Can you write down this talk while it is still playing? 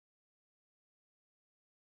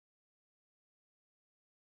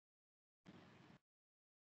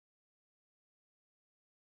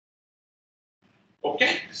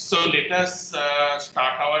Okay, so let us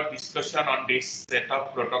start our discussion on this set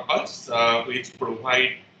of protocols which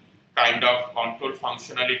provide kind of control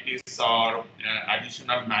functionalities or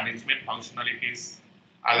additional management functionalities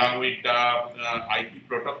along with the IP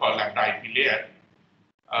protocol at the IP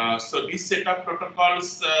layer. So this set of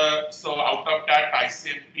protocols, so out of that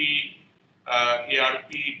ICMP,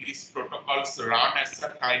 ARP, these protocols run as a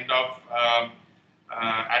kind of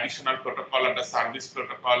additional protocol or the service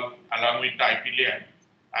protocol along with the IP layer.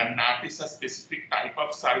 And NAT is a specific type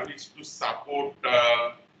of service to support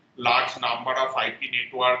large number of IP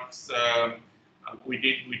networks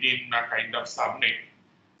within a kind of subnet.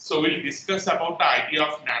 So we'll discuss about the idea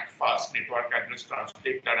of NAT first, network address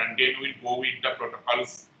translator, and then we'll go with the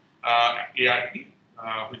protocols ARP,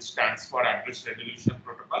 which stands for Address Resolution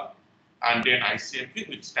Protocol, and then ICMP,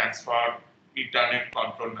 which stands for Internet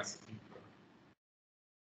Control Messaging Protocol.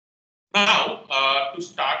 Now, to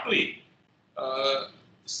start with,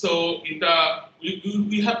 so in the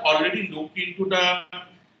we have already looked into the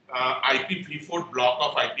IPv4 block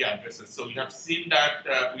of IP addresses. So we have seen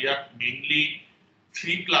that we have mainly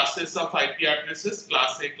 3 classes of IP addresses: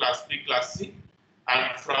 Class A, Class B, Class C.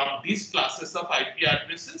 And from these classes of IP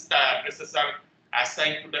addresses, the addresses are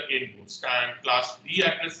assigned to the end host. And Class D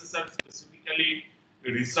addresses are specifically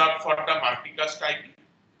reserved for the multicast IP,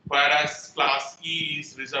 whereas Class E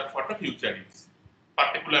is reserved for the future use,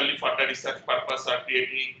 particularly for the research purpose or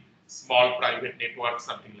creating small private networks,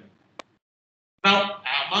 something like that. Now,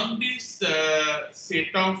 among these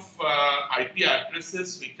set of IP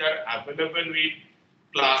addresses which are available with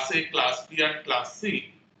Class A, Class B, and Class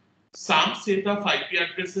C, some set of IP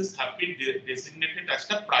addresses have been designated as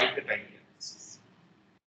the private IP addresses.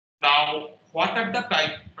 Now, what are the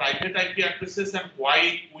private IP addresses and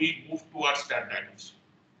why we move towards that direction?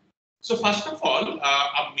 So first of all,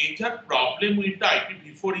 a major problem with the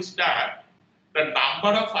IPv4 is that the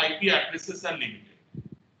number of IP addresses are limited.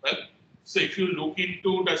 Well, so if you look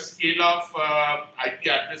into the scale of IP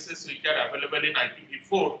addresses which are available in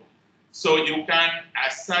IPv4, so you can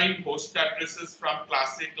assign host addresses from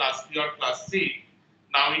Class A, Class B, or Class C.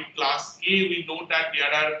 Now in Class A, we know that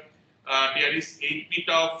there is 8-bit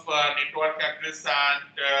of network address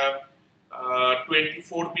and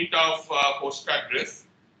 24-bit of host address.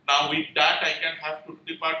 Now with that, I can have 2 to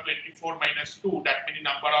the power 24 minus 2, that many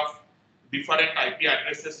number of different IP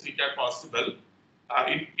addresses which are possible.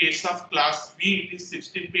 In case of Class B, it is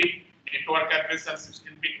 16-bit network address and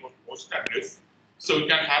 16-bit host address. So we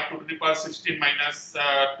can have 2 to the power 16 minus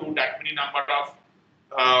 2, that many number of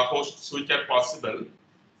hosts which are possible.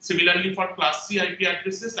 Similarly, for Class C IP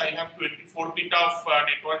addresses, I have 24-bit of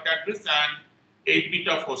network address and 8-bit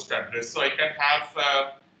of host address. So I can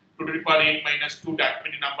have 2 to the power 8 minus 2, that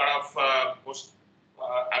many number of hosts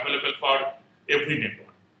available for every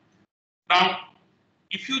network. Now,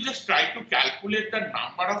 if you just try to calculate the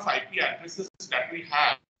number of IP addresses that we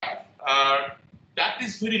have, that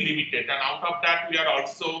is very limited, and out of that we are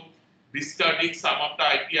also discarding some of the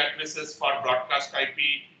IP addresses for broadcast IP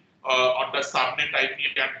or the subnet IP,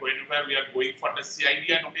 and whenever we are going for the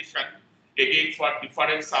CID annotation, again for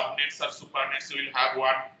different subnets or supernets, we will have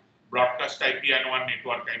one broadcast IP and one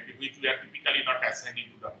network IP, which we are typically not assigning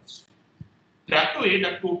to the host. That way,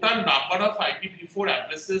 the total number of IPv4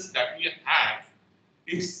 addresses that we have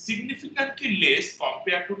is significantly less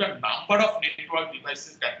compared to the number of network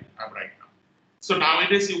devices that we have right now. So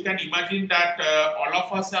nowadays, you can imagine that all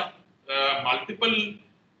of us have multiple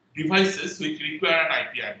devices which require an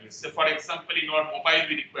IP address. So for example, in our mobile,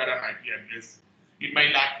 we require an IP address. In my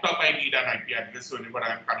laptop, I need an IP address whenever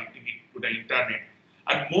I am connecting it to the internet.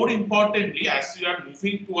 And more importantly, as we are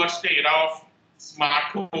moving towards the era of smart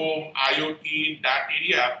home, IoT, in that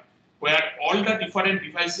area, where all the different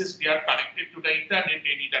devices they are connected to the internet,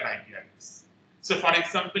 they need an IP address. So for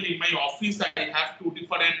example, in my office, I have 2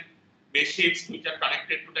 different machines which are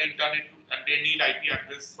connected to the internet and they need IP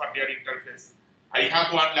address for their interface. I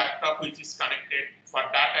have one laptop which is connected. For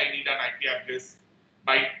that, I need an IP address.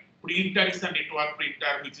 My printer is a network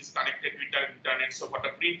printer which is connected with the internet. So for the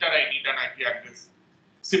printer, I need an IP address.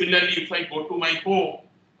 Similarly, if I go to my home,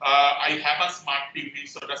 I have a smart TV.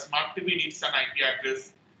 So the smart TV needs an IP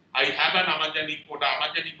address. I have an Amazon Echo. The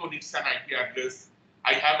Amazon Echo needs an IP address.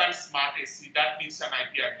 I have a smart AC that needs an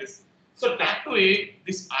IP address. So that way,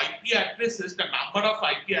 this IP addresses, the number of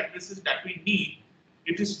IP addresses that we need,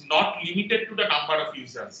 it is not limited to the number of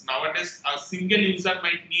users. Nowadays, a single user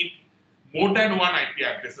might need more than one IP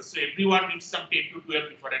address. So everyone needs some 10 to 12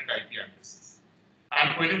 different IP addresses.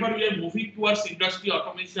 And whenever we are moving towards industry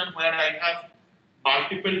automation, where I have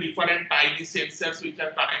multiple different tiny sensors which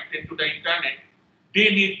are connected to the internet, they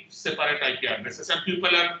need separate IP addresses. And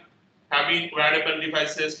people are having wearable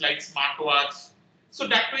devices like smartwatch. So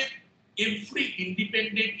that way, every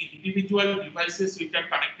independent individual devices which are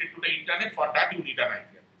connected to the internet, for that you need an IP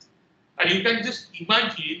address. And you can just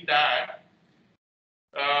imagine that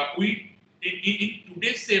in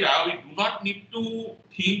today's era, we do not need to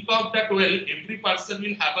think of that, well, every person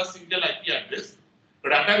will have a single IP address.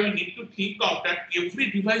 Rather, we need to think of that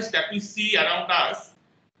every device that we see around us,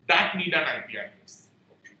 that need an IP address.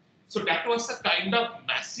 Okay. So that was a kind of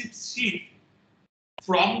massive shift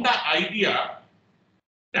from the idea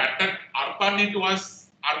that ARPANET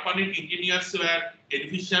engineers were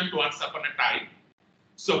envisioned once upon a time.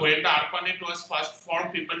 So when the ARPANET was first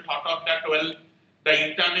formed, people thought of that, well, the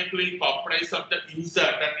internet will comprise of the user,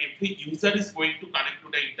 that every user is going to connect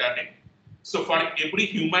to the internet. So for every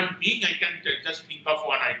human being, I can just think of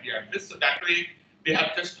one IP address. So that way, they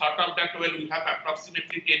have just thought of that, well, we have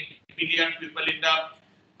approximately 10 billion people in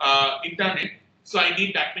the internet. So I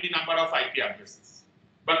need that many number of IP addresses.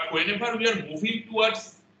 But whenever we are moving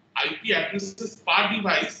towards IP addresses per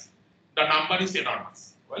device, the number is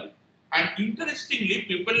enormous. Well, and interestingly,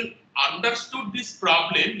 people understood this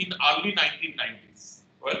problem in early 1990s.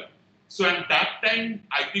 Well, so at that time,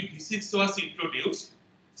 IPv6 was introduced.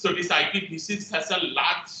 So this IPv6 has a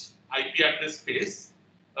large IP address space,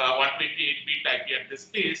 128-bit IP address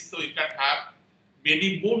space. So you can have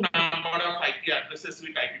many more number of IP addresses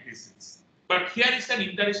with IPv6. But here is an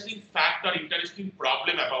interesting fact or interesting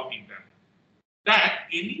problem about internet. That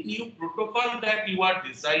any new protocol that you are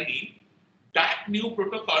designing, that new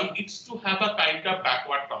protocol needs to have a kind of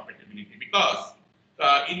backward compatibility, because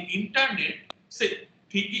in internet, say,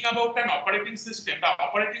 thinking about an operating system, the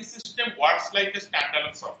operating system works like a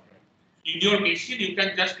standalone software. In your machine, you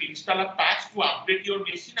can just install a patch to update your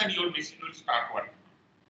machine and your machine will start working.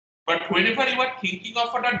 But whenever you are thinking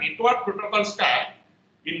of a network protocol stack,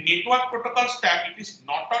 in network protocol stack, it is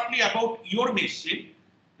not only about your machine,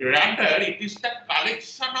 rather it is the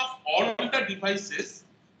collection of all the devices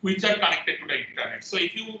which are connected to the internet. So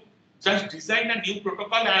if you just design a new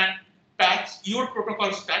protocol and patch your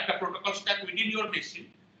protocol stack, the protocol stack within your machine,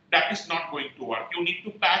 that is not going to work. You need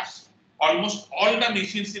to patch almost all the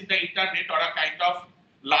machines in the internet or a kind of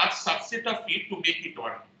large subset of it to make it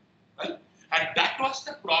work. Well, and that was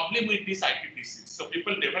the problem with this IPv6. So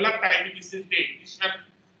people developed IPv6, they envisioned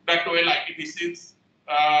that, well, IPv6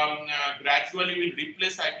 gradually will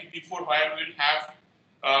replace IPv4, where we will have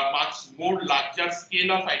much more larger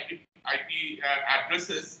scale of IP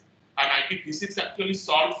addresses, and IPv6 actually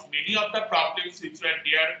solves many of the problems which were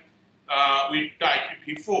there with the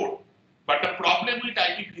IPv4. But the problem with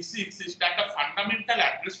IPv6 is that the fundamental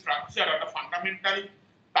address structure or the fundamental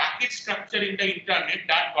packet structure in the internet,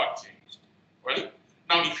 that got changed. Well,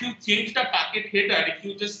 now if you change the packet header, if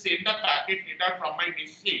you just send the packet header from my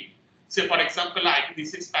machine, say for example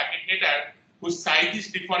IPv6 packet header whose size is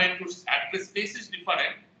different, whose address space is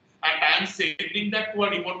different, and I am sending that to a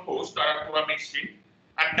remote host or to a machine,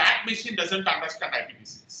 and that machine doesn't understand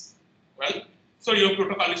IPv6. Well, so your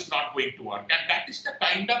protocol is not going to work, and that is the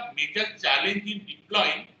kind of major challenge in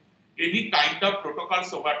deploying any kind of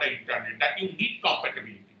protocols over the internet, that you need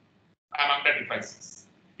compatibility among the devices.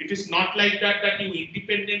 It is not like that you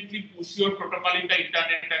independently push your protocol in the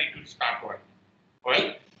internet and it will start working.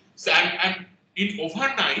 Well, so and in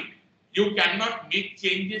overnight, you cannot make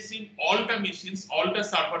changes in all the machines, all the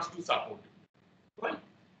servers to support it. Well,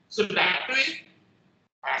 so that way,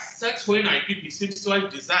 as such, when IPv6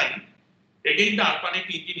 was designed, again the ARPANET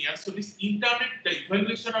engineers, so this internet, the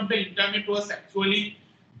evaluation of the internet was actually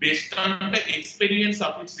based on the experience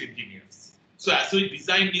of its engineers. So as we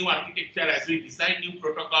design new architecture, as we design new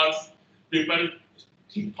protocols, people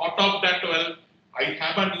thought of that, well, I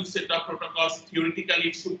have a new set of protocols, theoretically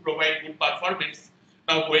it should provide good performance.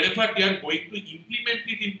 Now, whenever they are going to implement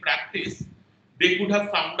it in practice, they could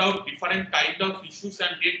have found out different kind of issues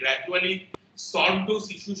and they gradually solve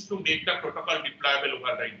those issues to make the protocol deployable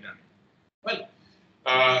over the internet.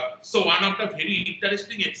 Well, so one of the very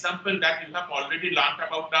interesting example that you have already learned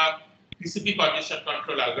about the TCP congestion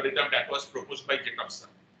control algorithm that was proposed by Jacobson.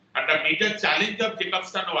 And the major challenge of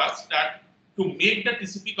Jacobson was that to make the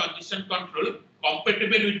TCP congestion control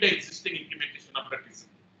compatible with the existing implementation of the TCP.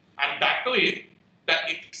 And that way, the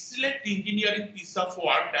excellent engineering piece of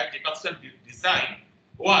work that Jacobson designed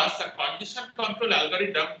was a congestion control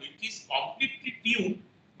algorithm which is completely tuned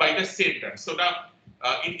by the sender. So the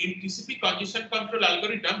in TCP congestion control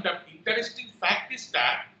algorithm, the interesting fact is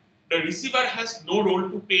that the receiver has no role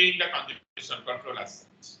to play in the congestion control as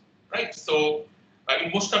such, right? So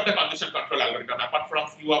in most of the congestion control algorithm, apart from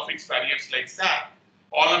few of its variants like SAP,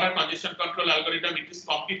 all other congestion control algorithm, it is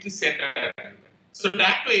completely sender. So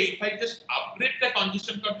that way, if I just upgrade the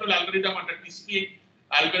congestion control algorithm or the TCP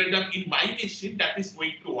algorithm in my machine, that is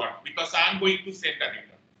going to work because I am going to send the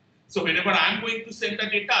data. So whenever I am going to send the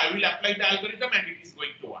data, I will apply the algorithm and it is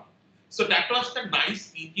going to work. So that was the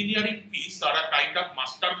nice engineering piece or a kind of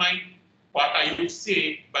mastermind, what I would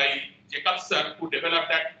say, by Jacobson who developed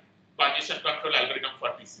that congestion control algorithm for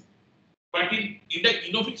TCP. But in the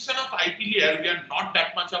innovation of IP layer, we are not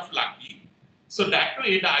that much of lucky. So that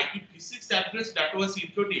way, the IPv6 address that was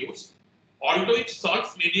introduced, although it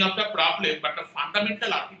solves many of the problems, but the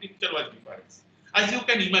fundamental architecture was different. As you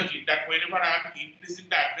can imagine, that whenever I am increasing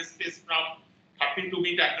the address space from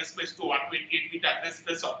 32-bit address space to 128-bit address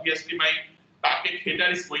space, obviously my packet header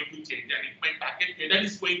is going to change. And if my packet header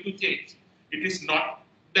is going to change, it is not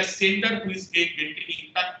the sender who is getting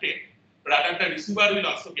impacted, rather the receiver will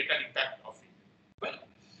also get an impact of it. Well,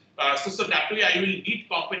 so that way I will need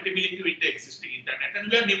compatibility with the existing internet,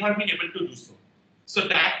 and we have never been able to do so. So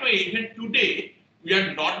that way, even today, we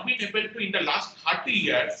have not been able to, in the last 30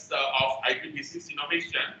 years of IPv6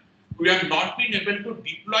 innovation, we have not been able to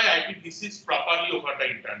deploy IPv6 properly over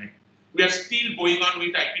the internet. We are still going on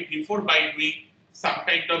with IPv4 by doing some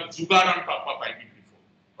kind of jugaad on top of IPv4.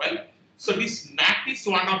 Well, so this NAT is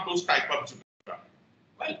one of those type of jugaad.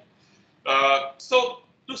 Well, so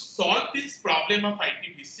to solve this problem of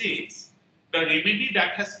IPv6, the remedy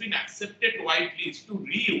that has been accepted widely is to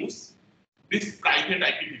reuse this private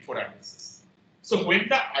IPv4 addresses. So when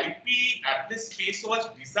the IP address space was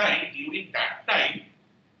designed during that time,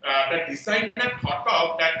 the designer thought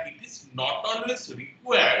of that it is not always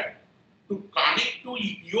required to connect to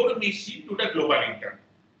your machine to the global internet.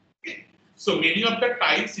 Okay. So many of the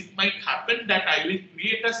times it might happen that I will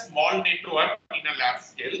create a small network in a lab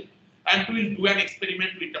scale and we will do an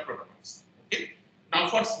experiment with the protocols. Okay. Now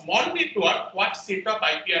for small network, what set of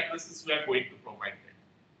IP addresses we are going to provide them?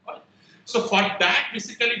 Well, so for that,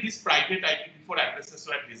 basically these private IPv4 addresses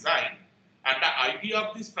were designed, and the idea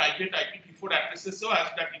of these private IPv4 addresses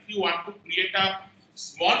was that if you want to create a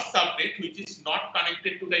small subnet which is not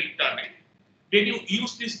connected to the internet, then you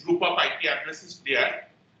use this group of IP addresses there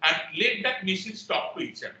and let that machines talk to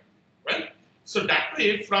each other. Well, so that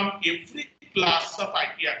way from every class of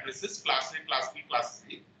IP addresses, class A, class B, class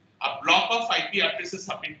C, a block of IP addresses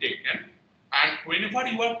have been taken, and whenever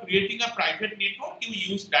you are creating a private network, you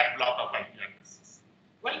use that block of IP addresses.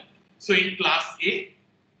 Well, so in class A,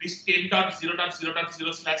 this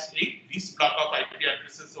 10.0.0.0/8, this block of IP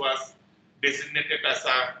addresses was designated as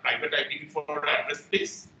a private IPv4 address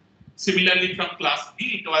space. Similarly, from class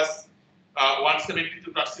B, it was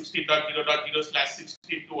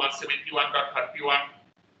 172.16.0.0/16 to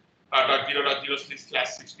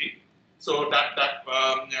 171.31.0.0/16. So that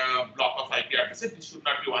block of IP addresses, this should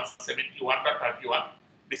not be 171.31.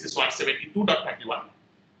 This is 172.31.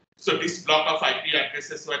 So this block of IP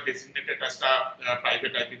addresses were designated as the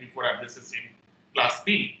private IPv4 addresses in class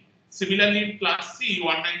B. Similarly, in class C,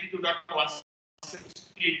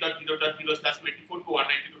 192.168.0.0/24 to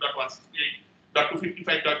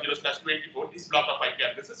 192.168.255.0/24, this block of IP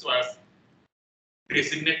addresses was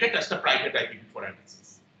designated as the private IPv4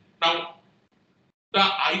 addresses. Now, the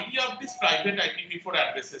idea of this private IPv4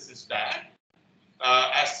 addresses is that,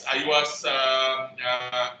 as I was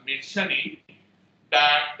mentioning,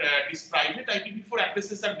 that these private IPv4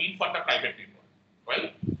 addresses are meant for the private network.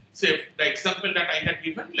 Well, so the example that I had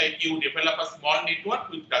given, like you develop a small network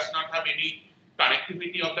which does not have any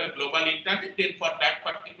connectivity of the global internet, then for that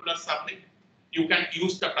particular subnet, you can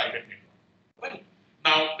use the private network. Well,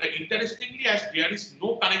 now, interestingly, as there is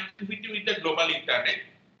no connectivity with the global internet,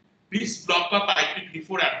 this block of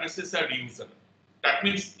IPv4 addresses are reusable. That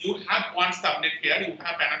means you have one subnet here, you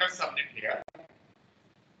have another subnet here.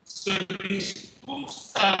 So these two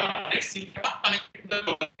subnets are connected to the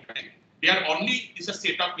global internet. They are only is a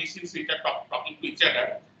set of machines which are talking to each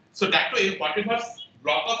other. So that way, whatever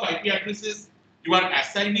block of IP addresses you are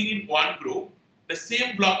assigning in one group, the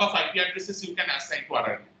same block of IP addresses you can assign to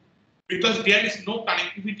another, because there is no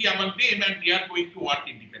connectivity among them and they are going to work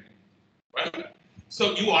independently. Well,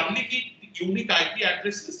 so you only need unique IP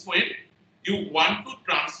addresses when you want to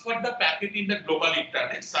transfer the packet in the global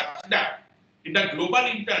internet, such that in the global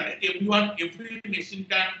internet, every machine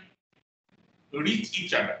can reach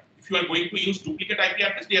each other. If you are going to use duplicate IP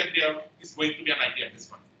address, there is going to be an IP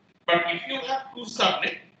address one. But if you have two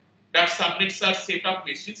subnets, that subnets are set of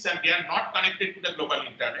machines and they are not connected to the global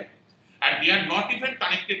internet, and they are not even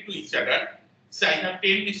connected to each other. So I have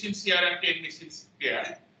 10 machines here and 10 machines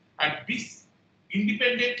here, and this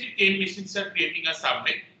independently 10 machines are creating a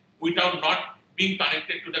subnet without not being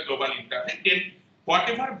connected to the global internet. Then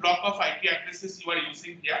whatever block of IP addresses you are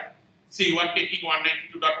using here, say you are taking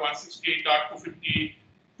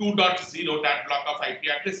 192.168.252.0, that block of IP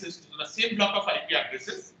addresses, to the same block of IP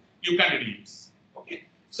addresses, you can reuse. Okay.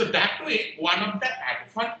 So that way, one of the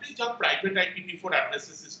advantage of private IPv4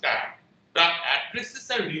 addresses is that the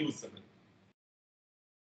addresses are reusable.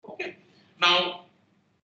 Okay. Now,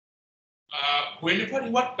 whenever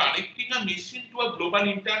you are connecting a machine to a global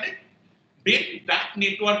internet, then that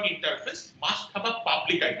network interface must have a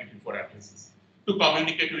public IPv4 addresses to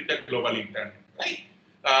communicate with the global internet, right?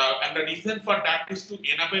 And the reason for that is to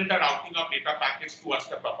enable the routing of data packets towards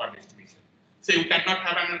the proper destination. So you cannot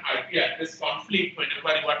have an IP address conflict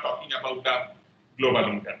whenever you are talking about the global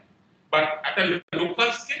internet. But at a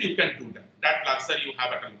local scale, you can do that. That luxury you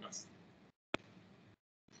have at a local scale.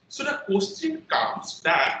 So the question comes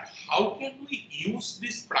that how can we use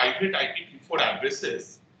these private IPv4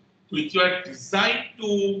 addresses which were designed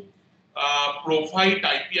to provide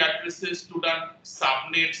IP addresses to the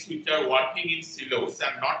subnets which are working in silos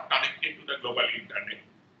and not connected to the global internet,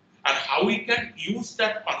 and how we can use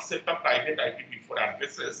that concept of private IPv4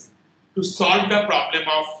 addresses to solve the problem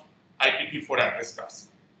of IPv4 address class.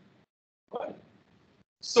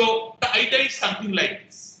 So the idea is something like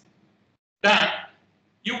this, that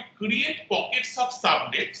you create pockets of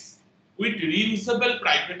subnets with reusable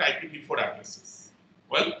private IPv4 addresses.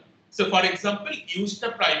 Well, so for example, use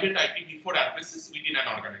the private IPv4 addresses within an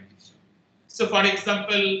organization. So for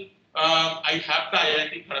example, I have the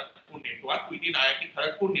IIT Kharagpur network. Within IIT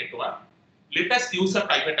Kharagpur network, let us use a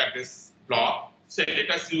private address block. So let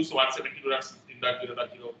us use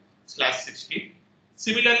 172.16.0.0/16.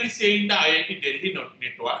 Similarly, say in the IIT Delhi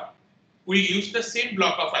network, we use the same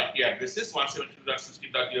block of IP addresses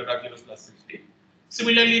 172.16.0.0/16.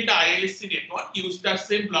 Similarly, in the IISc network, use the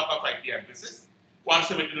same block of IP addresses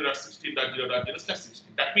 172.16.0.0/16.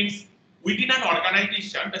 That means within an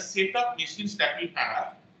organization, the set of machines that we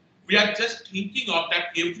have, we are just thinking of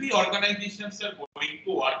that every organizations are going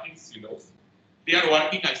to work in silos. They are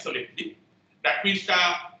working isolatedly. That means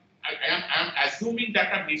I am assuming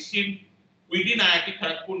that a machine within IIT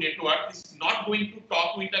Kharagpur network is not going to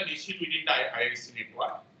talk with a machine within the IISc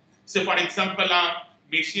network. So for example,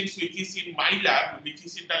 machines which is in my lab, which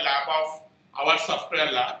is in the lab of our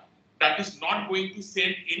software lab, that is not going to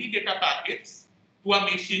send any data packets to a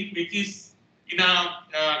machine which is in a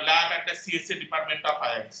lab at the CSA department of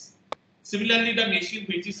IIS. Similarly, the machine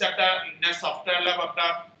which is at in a software lab of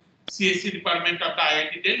the CSA department of the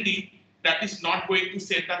IIT Delhi, that is not going to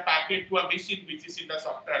send a packet to a machine which is in the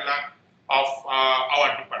software lab of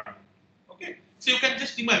our department. Okay, so you can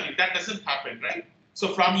just imagine that doesn't happen, right?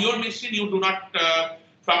 So from your machine, you do not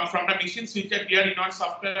from the machines which are there in our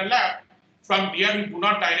software lab. From there, we do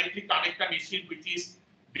not directly connect the machine which is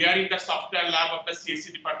there in the software lab of the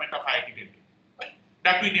CSE department of IIT Delhi. Right?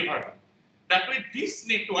 That we never do. That way, these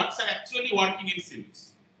networks are actually working in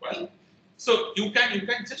silos. Well, so you can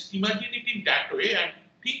just imagine it in that way and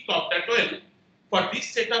think of that. Well, for this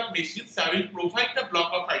set of machines, I will provide the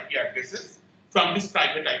block of IP addresses from this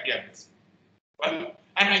private IP address. Well,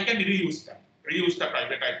 and I can reuse the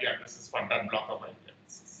private IP addresses for that block of IP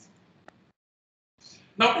addresses.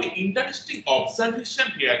 Now, the interesting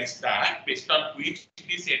observation here is that, based on which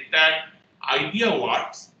this entire idea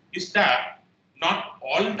works, is that not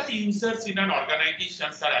all the users in an organization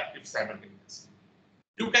are active simultaneously.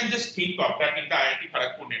 You can just think of that in the IIT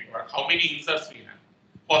Kharagpur network, how many users we have.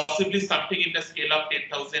 Possibly something in the scale of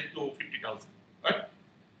 10,000 to 50,000. Right?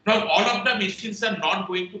 Now, all of the machines are not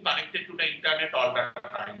going to connect it to the internet all the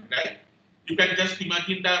time, right? You can just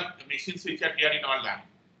imagine the machines which are there in our lab.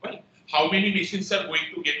 Well, how many machines are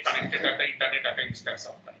going to get connected at the internet at an instance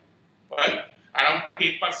of time? Well, around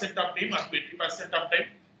 10% of them or 20% of them.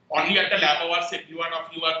 Only at the lab hours, everyone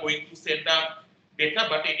of you are going to send the data.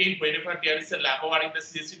 But again, whenever there is a lab hour in the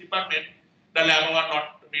CSE department, the lab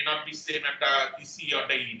hour may not be same at the EC or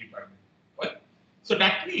the EE department. Well, so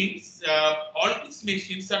that means all these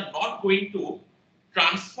machines are not going to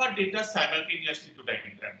transfer data simultaneously to the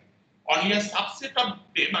internet. Only a subset of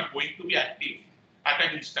them are going to be active at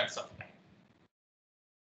an instance of time.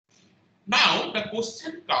 Now, the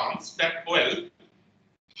question comes that, well,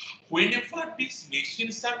 whenever these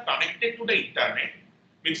machines are connected to the internet,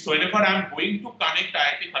 means whenever I am going to connect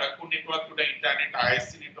IIT Kharagpur network to the internet,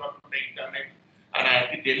 IISc network to the internet, and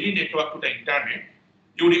IIT Delhi network to the internet,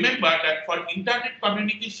 you remember that for internet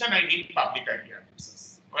communication, I need public IP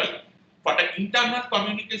addresses. Well, for the internal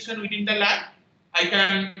communication within the lab, I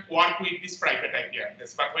can work with this private IP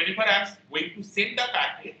address. But whenever I am going to send the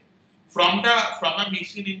packet from a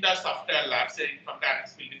machine in the software lab, say from the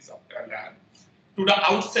Annex Building software lab, to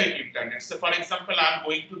the outside internet. So for example, I'm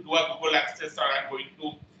going to do a Google Access or I'm going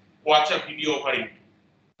to watch a video over YouTube.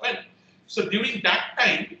 Well, So during that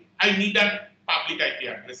time, I need a public IP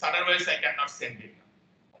address, otherwise I cannot send data.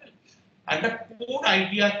 And the core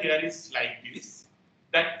idea here is like this,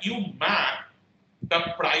 that you map the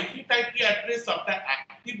private IP address of the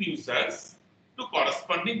active users to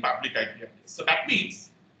corresponding public IP address. So that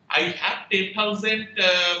means I have 10,000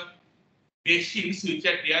 machines which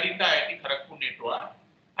are there in the IIT Kharagpur network,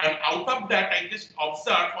 and out of that I just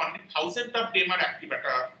observe only 1,000 of them are active at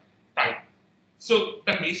a time. So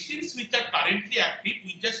the machines which are currently active,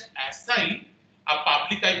 we just assign a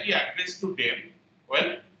public IP address to them,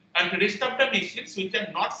 well, and the rest of the machines which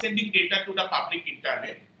are not sending data to the public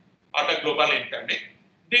internet or the global internet,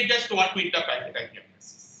 they just work with the private IP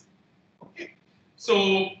addresses. Okay.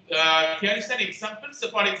 So here is an example. So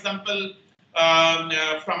for example,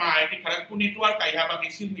 from our IIT Kharagpur network, I have a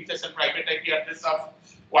machine which has a private IP address of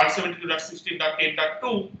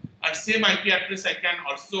 172.16.10.2, and same IP address I can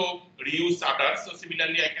also reuse others. So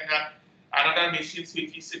similarly, I can have another machines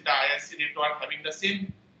which is in the IIC network having the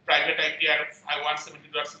same private IP address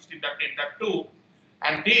 172.16.10.2,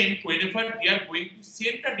 and then whenever they are going to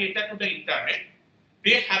send the data to the internet,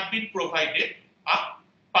 they have been provided a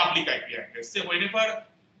public IP address. So whenever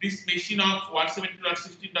this machine of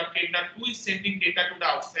 172.16.10.2 is sending data to the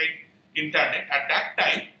outside internet, at that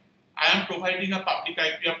time, I am providing a public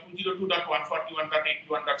IP of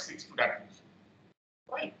 202.141.81.6 to that machine.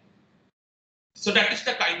 Right? So that is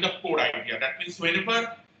the kind of core idea. That means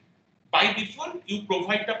whenever, by default, you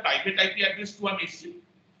provide the private IP address to a machine,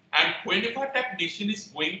 and whenever that machine is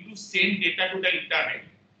going to send data to the internet,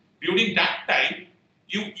 during that time,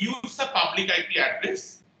 you use the public IP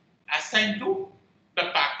address assigned to the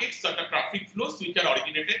packets or the traffic flows which are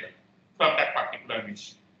originated from that particular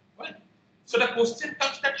machine. Right? So the question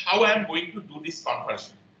comes that how I am going to do this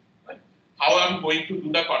conversion. Right? How I am going to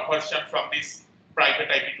do the conversion from this private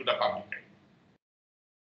IP to the public IP.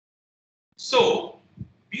 So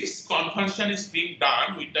this conversion is being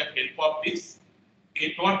done with the help of this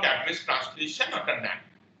network address translation or the NAT.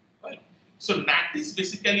 Right? So NAT is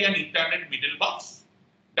basically an internet middle box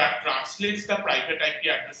that translates the private IP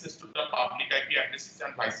addresses to the public IP addresses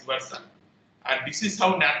and vice versa. And this is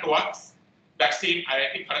how NAT works. That say in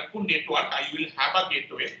IIT Kharagpur network, I will have a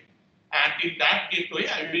gateway, and in that gateway,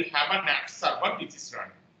 I will have a NAT server which is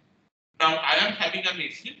running. Now, I am having a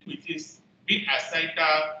machine which is being assigned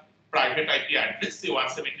a private IP address, say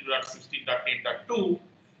 172.16.10.2,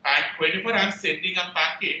 and whenever I am sending a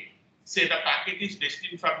packet, say the packet is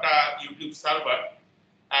destined from the YouTube server,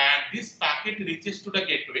 and this packet reaches to the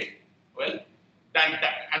gateway, well, then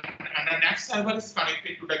and the NAT server is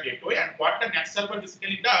connected to the gateway, and what the NAT server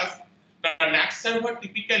basically does, the NAT server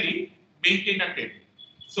typically maintains a table.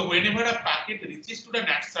 So whenever a packet reaches to the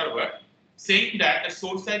NAT server, saying that the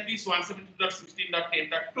source IP is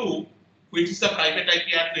 172.16.10.2, which is a private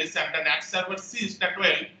IP address, and the NAT server sees that,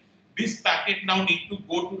 well, this packet now need to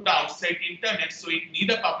go to the outside internet, so it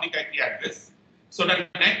need a public IP address. So the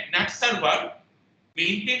NAT server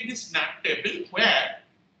maintain this NAT table where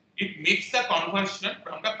it makes the conversion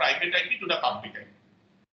from the private IP to the public IP.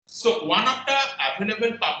 So one of the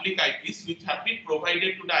available public IPs which have been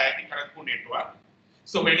provided to the IIT Kharagpur network.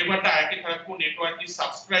 So whenever the IIT Kharagpur network is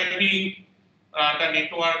subscribing the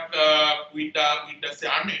network with the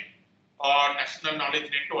SARNet or National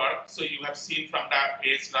Knowledge Network, so you have seen from the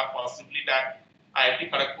page possibly that IIT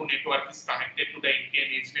Kharagpur network is connected to the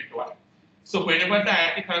NTN Edge network. So whenever the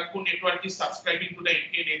IIT Kharagpur network is subscribing to the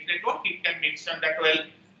NTN Edge network, it can mention that, well,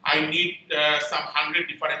 I need some 100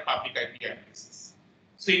 different public IP addresses.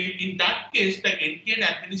 So in that case, the NTN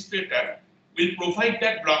administrator will provide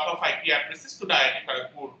that block of IP addresses to the IIT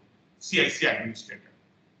Kharagpur CIC administrator.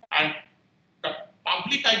 And the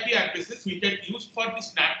public IP addresses which are used for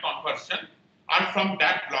this NAT conversion are from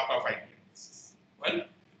that block of IP addresses. Well,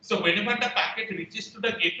 so whenever the packet reaches to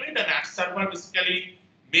the gateway, the NAT server basically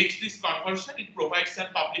makes this conversion. It provides a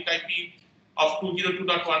public IP of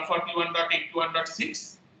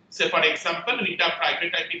 202.141.81.6. Say for example, with the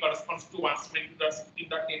private IP corresponds to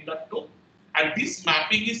 172.16.10.2, and this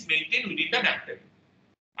mapping is maintained within the NAT table.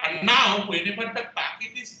 And now, whenever the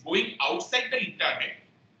packet is going outside the internet,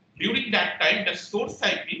 during that time, the source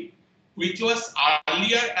IP, which was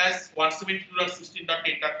earlier as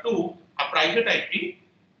 172.16.10.2, a private IP,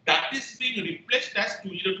 that is being replaced as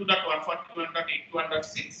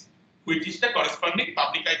 202.141.81.6, which is the corresponding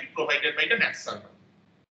public IP provided by the NAT server.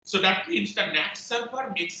 So that means the NAT server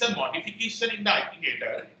makes a modification in the IP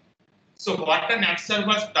header. So what the NAT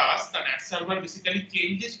server does, the NAT server basically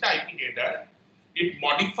changes the IP header. It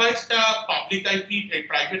modifies the public IP, a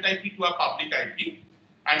private IP to a public IP,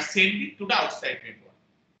 and send it to the outside network.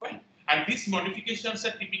 Right? And these modifications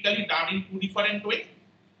are typically done in two different ways.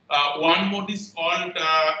 One mode is called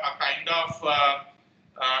a kind of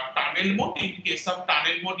tunnel mode. In case of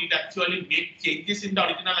tunnel mode, it actually makes changes in the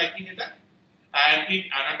original IP header. And in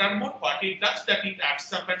another mode, what it does that it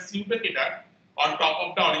adds up a pseudo header on top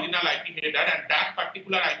of the original IP header, and that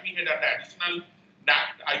particular IP header, the additional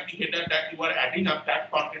that IP header that you are adding up,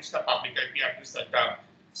 that contains the public IP address and the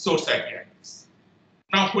source IP address.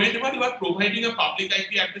 Now, whenever you are providing a public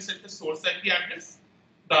IP address and the source IP address,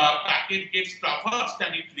 the packet gets traversed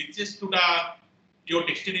and it reaches to your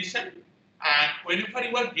destination. And whenever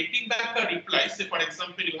you are getting back a reply, say for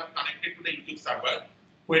example, you have connected to the YouTube server,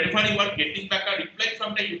 whenever you are getting back a reply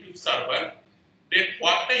from the YouTube server, then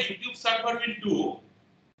what the YouTube server will do,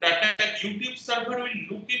 that the YouTube server will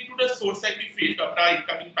look into the source IP field of the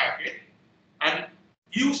incoming packet and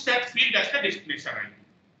use that field as the destination IP.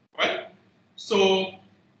 Well, so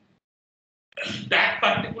that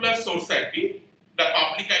particular source IP, the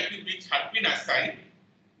public IP which has been assigned,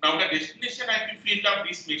 now the destination IP field of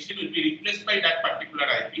this machine will be replaced by that particular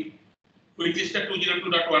IP, which is the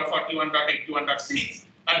 202.141.81.6,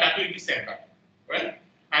 and that will be sent out. Well,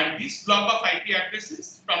 and this block of IP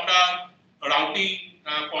addresses from the routing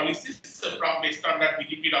policies from based on that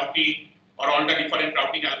BGP routing or all the different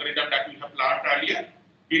routing algorithm that we have learned earlier,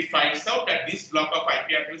 it finds out that this block of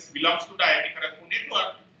IP address belongs to the IIT Kharagpur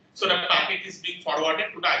network. So the packet is being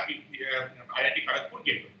forwarded to the IIT Kharagpur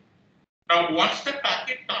gateway. Now, once the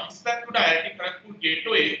packet comes back to the IIT Kharagpur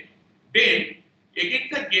gateway, then again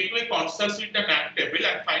the gateway consults with the NAT table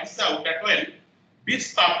and finds out that, well,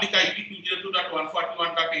 this public IP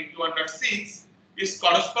 202.141.81.6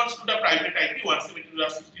 corresponds to the private IP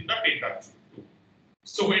 172.16.10.2.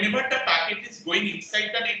 So whenever the packet is going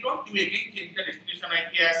inside the network, you again change the destination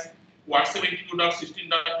IP as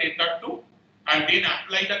 172.16.10.2 and then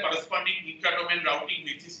apply the corresponding intra-domain routing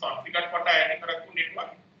which is configured for the IIT Kharagpur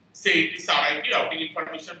network. Say it is RIP, routing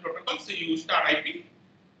information protocol. So you use the RIP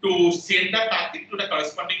to send the packet to the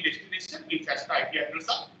corresponding destination which has the IP address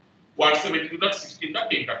of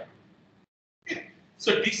 172.16.10.2. Okay.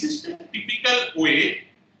 So this is the typical way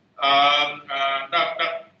the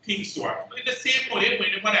things work. In the same way,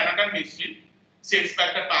 whenever another machine sends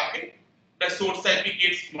back the packet, the source IP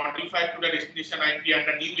gets modified to the destination IP and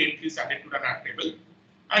the new entry is added to the NAT table.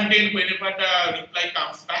 And then whenever the reply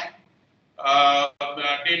comes back,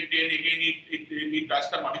 then again it does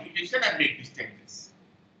the modification and make these changes.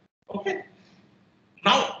 Okay.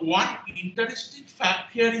 Now, one interesting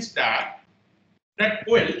fact here is that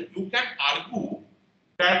well, you can argue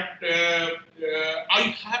that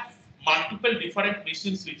I have multiple different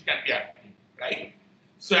machines which can be active, right?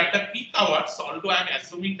 So at the peak hours, although I'm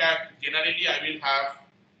assuming that generally I will have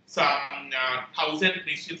some 1,000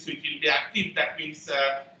 machines which will be active, that means,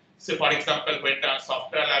 say for example, when the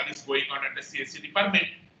software lab is going on at the CSC department,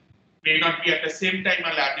 may not be at the same time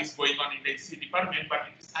a lab is going on in the SC department, but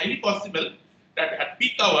it is highly possible that at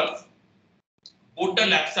peak hours, both the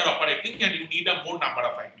labs are operating and you need a more number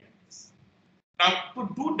of IP addresses. Now, to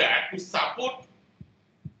do that, to support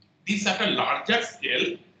this at a larger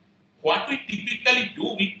scale, what we typically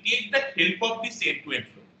do, we take the help of this end-to-end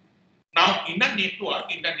flow. Now, in the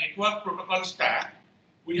network protocol stack,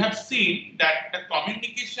 we have seen that the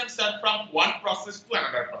communications are from one process to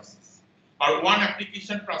another process, or one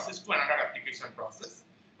application process to another application process,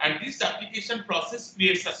 and this application process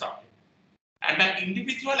creates a socket. And the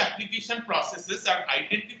individual application processes are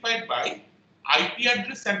identified by IP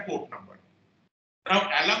address and port number. Now,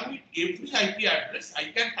 along with every IP address,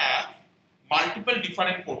 I can have multiple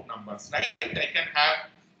different port numbers, right? I can have,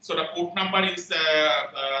 so the port number is,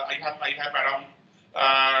 I have around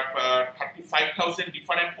 35,000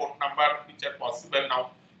 different port numbers which are possible.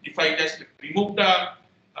 Now, if I just remove the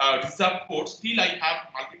reserved ports, still I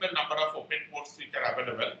have multiple number of open ports which are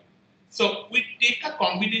available. So we take a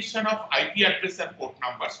combination of IP address and port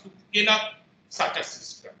numbers to scale up such a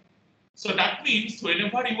system. So that means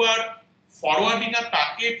whenever you are forwarding a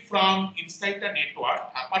packet from inside the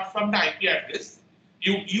network, apart from the IP address,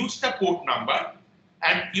 you use the port number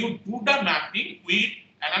and you do the mapping with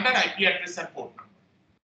another IP address and port number.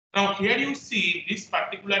 Now here you see this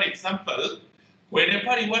particular example,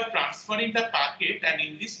 whenever you are transferring the packet and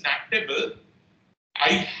in this NAT table,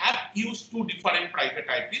 I have used two different private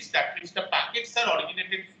IPs. That means the packets are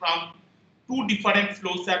originated from two different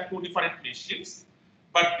flows and two different machines,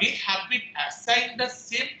 but they have been assigned the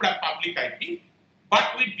same public IP,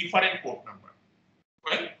 but with different port number.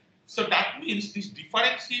 Well, so that means this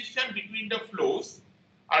differentiation between the flows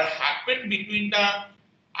are happened between the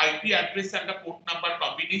IP address and the port number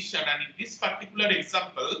combination. And in this particular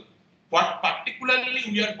example, what particularly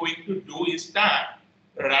we are going to do is that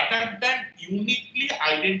rather than uniquely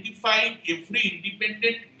identifying every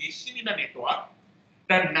independent machine in a network,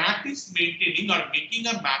 the NAT is maintaining or making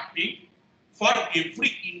a mapping for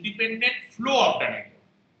every independent flow of the network.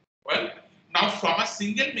 Well, now from a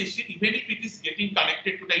single machine, even if it is getting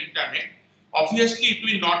connected to the internet, obviously it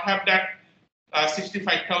will not have that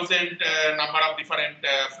 65,000 number of different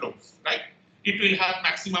flows, right? It will have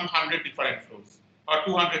maximum 100 different flows or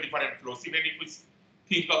 200 different flows, even if we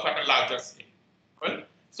think of at a larger scale. Well,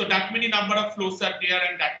 so that many number of flows are there,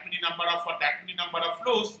 and that many number of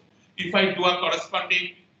flows. If I do a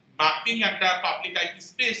corresponding mapping at the public IP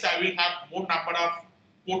space, I will have more number of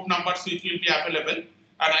port numbers which will be available, and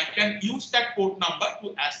I can use that port number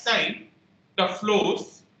to assign the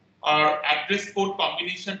flows or address port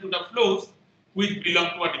combination to the flows which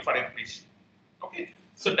belong to a different machine. Okay,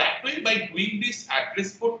 so that way, by doing this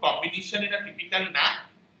address port combination in a typical NAT,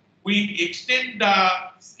 we extend the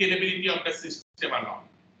scalability of the system along.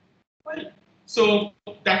 Well, so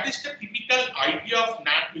that is the typical idea of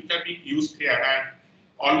NAT which are being used here, and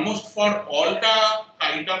almost for all the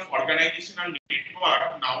kind of organizational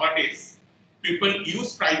network nowadays, people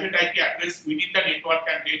use private IP address within the network,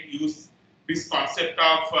 and they use this concept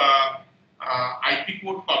of IP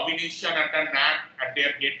port combination and the NAT at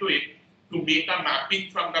their gateway to make a mapping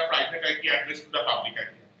from the private IP address to the public IP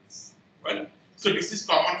address. Well, so this is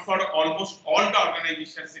common for almost all the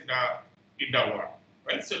organizations in the world.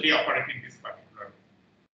 Well, so they operate in this particular way.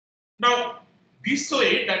 Now, this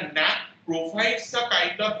way the NAT provides a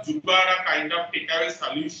kind of jugaad, a kind of takeaway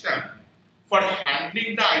solution for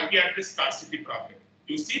handling the IP address scarcity problem.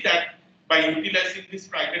 You see that by utilizing these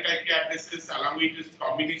private IP addresses along with this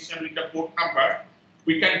combination with the port number,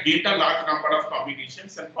 we can get a large number of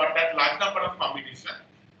combinations, and for that large number of combinations,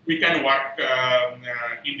 we can work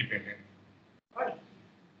independently. Right.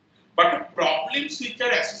 But the problems which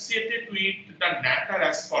are associated with the NAT are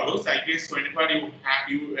as follows. I guess whenever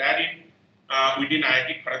you are in within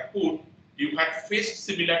IIT Kharagpur, you have faced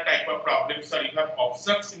similar type of problems, or you have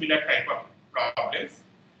observed similar type of problems,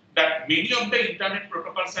 that many of the internet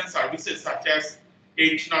protocols and services such as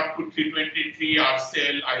H.2, 323,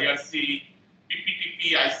 RCell, IRC,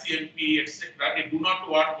 PPTP, ICMP, etc., they do not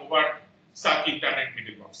work over such internet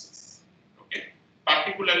middle boxes. Okay,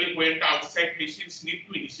 particularly when the outside machines need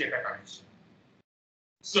to initiate a connection.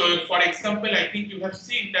 So, for example, I think you have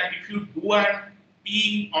seen that if you do a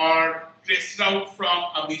ping or trace route from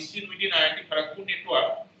a machine within IIT Kharagpur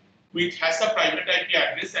network, which has a private IP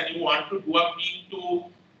address, and you want to do a ping to,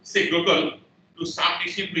 say, Google, to some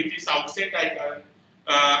machine which is outside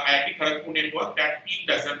IIT Kharagpur network, that ping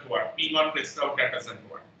doesn't work. Ping or trace route, that doesn't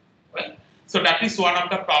work. Well, so that is one of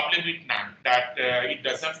the problem with NAT, that it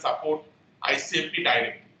doesn't support ICMP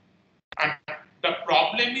directly. And the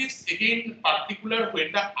problem is, again, particular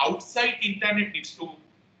when the outside internet needs to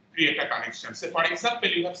create a connection. So, for example,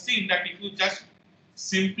 you have seen that if you just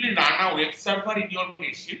simply run a web server in your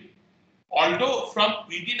machine, although from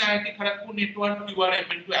within IIT Kharagpur network you are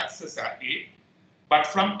able to access it, but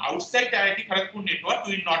from outside IIT Kharagpur network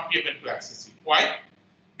you will not be able to access it. Why?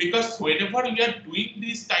 Because whenever we are doing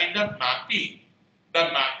this kind of mapping, the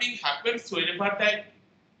mapping happens whenever the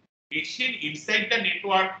machine inside the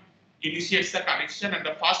network initiates the connection and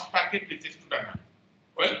the first packet reaches to the NAT.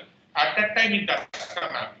 Well, at that time it does the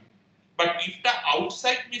mapping. But if the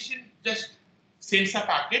outside machine just sends a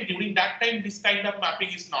packet, during that time this kind of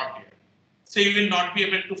mapping is not there. So you will not be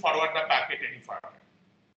able to forward the packet any further.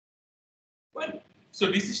 Well,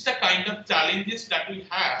 so this is the kind of challenges that we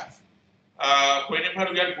have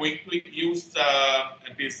whenever we are going to use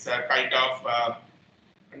this kind of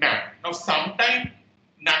NAT. Now, sometimes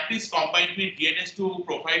NAT is combined with DNS to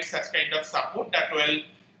provide such kind of support that, well,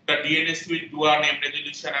 the DNS will do a name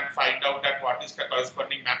resolution and find out that what is the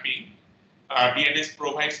corresponding mapping. DNS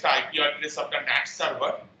provides the IP address of the NAT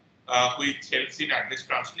server, which helps in address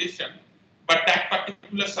translation. But that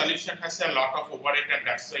particular solution has a lot of overhead, and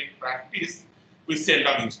that's why in practice we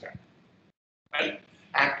seldom use that. Well,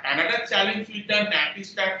 and another challenge with the NAT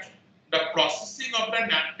is that the processing of the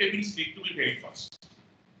NAT tables need to be very fast.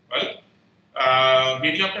 Well,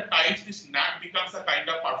 many of the times this NAT becomes a kind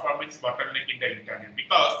of performance bottleneck in the internet,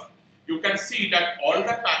 because you can see that all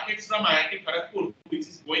the packets from IIT Kharagpur which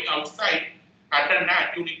is going outside at the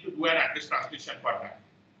NAT, you need to do an address translation for that.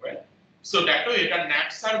 Well, so that way the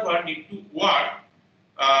NAT server need to work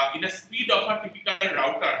in a speed of a typical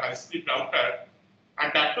router, high-speed router,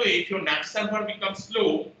 and that way if your NAT server becomes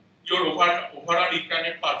slow, your overall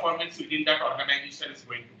internet performance within that organization is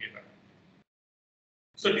going to get affected.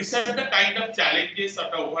 So these are the kind of challenges or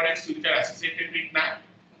the overheads which are associated with NAT.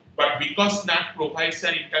 But because NAT provides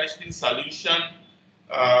an interesting solution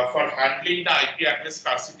for handling the IP address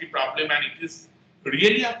scarcity problem, and it is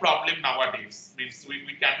really a problem nowadays. Means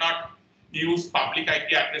we cannot use public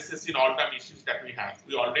IP addresses in all the machines that we have.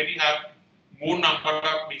 We already have more number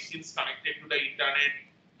of machines connected to the internet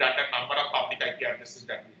than the number of public IP addresses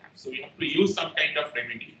that we have. So we have to use some kind of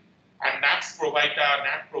remedy, and NAT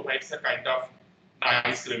provides a kind of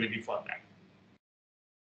nice remedy for that.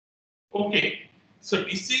 Okay, so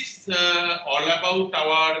this is all about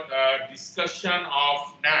our discussion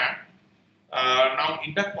of NAT. Now,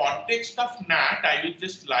 in the context of NAT, I would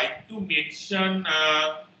just like to mention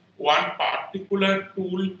one particular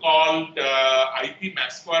tool called IP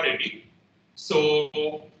masquerading. So,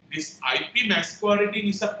 this IP masquerading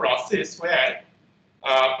is a process where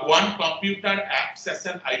one computer acts as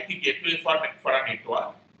an IP gateway for a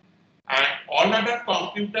network, and all other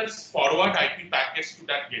computers forward IP packets to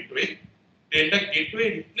that gateway. Then the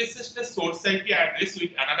gateway replaces the source IP address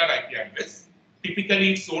with another IP address,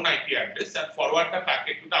 typically its own IP address, and forward the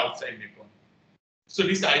packet to the outside network. So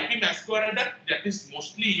this IP masquerader, that is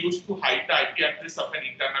mostly used to hide the IP address of an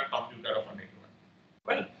internal computer of a network.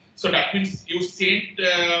 Well, so that means you send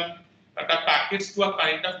the packets to a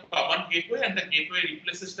kind of common gateway, and the gateway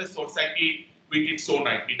replaces the source IP with its own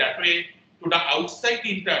IP. That way, to the outside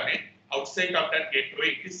internet, outside of that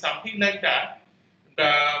gateway, it is something like that.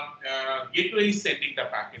 The gateway is sending the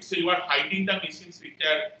packet. So you are hiding the machines which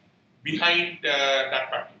are behind that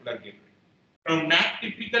particular gateway. Now, NAT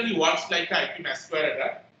typically works like an IP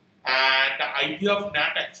masquerader, and the idea of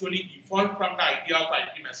NAT actually evolved from the idea of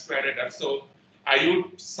IP masquerader. So I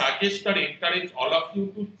would suggest or encourage all of you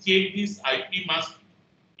to check this IP mask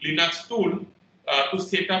Linux tool to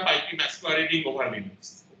set up IP masquerading over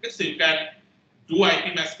Linux. Okay, so you can do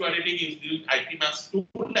IP masquerading using IP mask tool,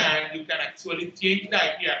 and you can actually change the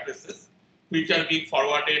IP addresses which are being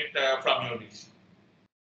forwarded from your machine.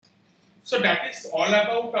 So that is all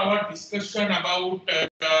about our discussion about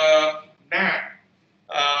NAT.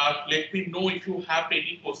 Let me know if you have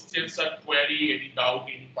any questions or query, any doubt,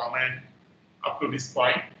 any comment up to this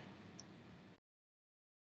point.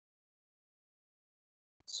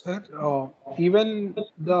 Sir, even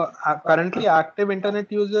the currently active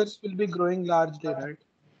internet users will be growing largely, right?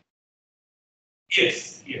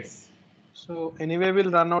 Yes, yes. So anyway,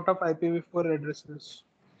 we'll run out of IPv4 addresses.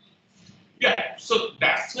 Yeah, so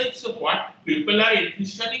that's why. So what people are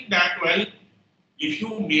envisioning that, well, if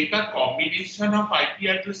you make a combination of IP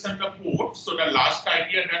address and the port, so the last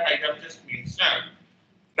idea that I have just mentioned,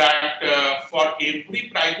 that for every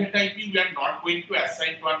private IP, we are not going to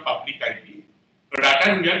assign to one public IP.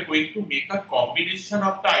 Rather, we are going to make a combination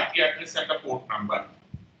of the IP address and the port number.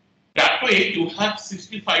 That way, you have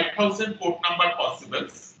 65,000 port number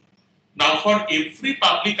possibles. Now, for every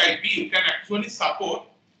public IP, you can actually support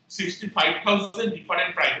 65,000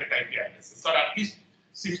 different private IP addresses, or at least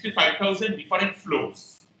 65,000 different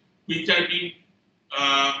flows, which are being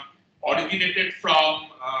originated from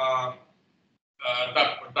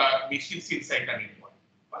the machines inside the network.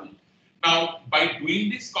 Right? Now, by doing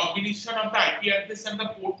this combination of the IP address and the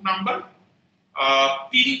port number,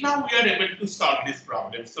 till now we are able to solve this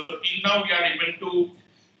problem. So till now we are able to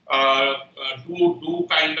do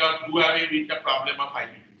away with the problem of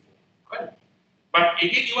IPv4. Right? But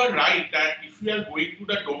again, you are right that if we are going to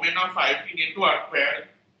the domain of IoT network, where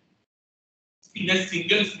in a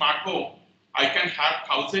single smart home, I can have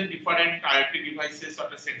 1,000 different IoT devices or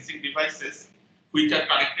the sensing devices which are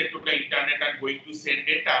connected to the internet and going to send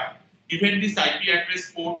data. Even this IP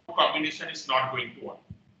address port combination is not going to work.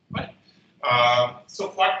 Right? So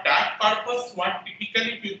for that purpose, what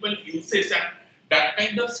typically people uses, and that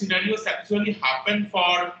kind of scenarios actually happen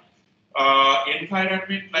for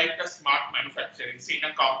environment like the smart manufacturing. See, in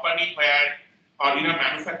a company where, or in a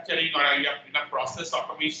manufacturing or in a process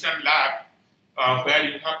automation lab, where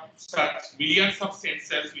you have such millions of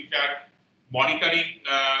sensors which are monitoring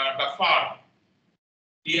the farm,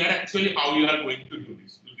 here actually how you are going to do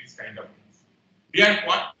this kind of things. Here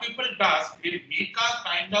what people does, they make a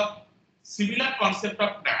kind of similar concept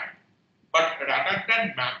of NAT, but rather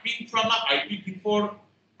than mapping from a IPv4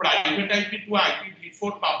 private IP to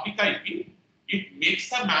IPv4 public IP, it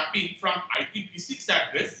makes a mapping from IPv6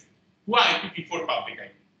 address to IPv4 public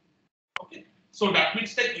IP. Okay, so that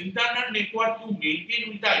means the internal network you maintain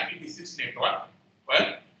with the IPv6 network.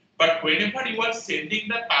 Well, but whenever you are sending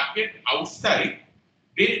the packet outside,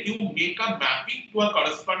 then you make a mapping to a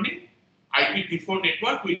corresponding IPv4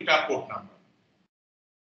 network with a port number.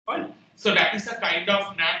 Well, so that is a kind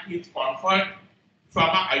of NAT which convert from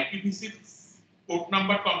a IPv6 port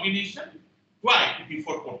number combination to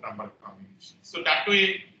IPv4 port number combination. So that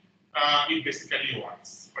way it basically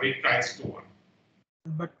works, or it tries to work.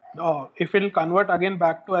 But if it'll convert again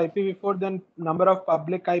back to IPv4, then number of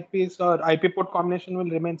public IPs or IP port combination will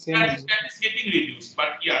remain same only. That is getting reduced.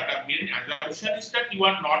 But yeah, the main assumption is that you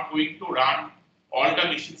are not going to run all the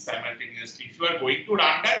machines simultaneously. If you are going to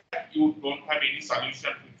run that, you don't have any solution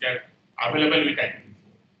which are available with IPv4.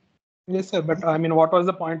 Yes, sir. But I mean, what was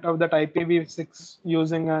the point of that IPv6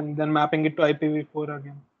 using and then mapping it to IPv4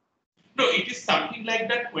 again? No, it is something like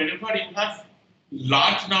that. Whenever you have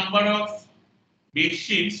large number of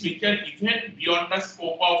machines which are even beyond the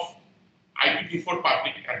scope of IPv4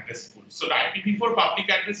 public address pool. So the IPv4 public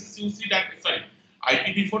addresses, you see that, sorry,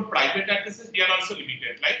 IPv4 private addresses, they are also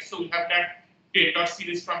limited, right? So we have that 10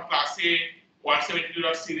 series from class A,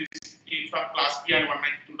 172 series from class B, and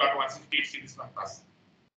 192.168 series from class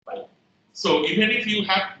A. Right? So even if you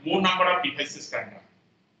have more number of devices than that,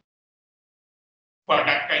 for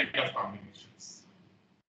that kind of combinations.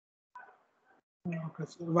 Okay.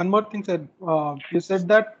 So one more thing, sir. You said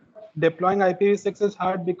that deploying IPv6 is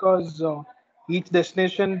hard because each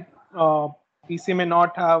destination PC may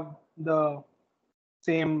not have the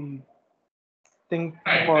same thing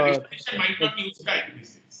Right, for. the destination might not use the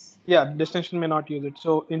IPv6. Yeah, destination may not use it.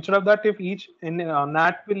 So instead of that, if each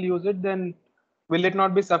NAT will use it, then will it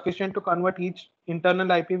not be sufficient to convert each internal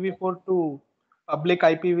IPv4 to public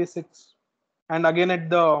IPv6? And again, at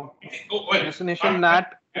the destination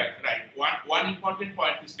NAT. Right. One important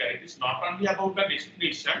point is that it is not only about the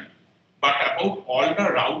destination, but about all the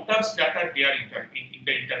routers that are there in the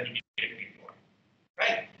intermediate network.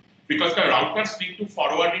 Right? Because the routers need to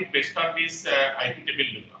forward it based on this IP table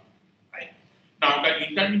lookup. Right? Now, the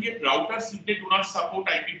intermediate routers, if they do not support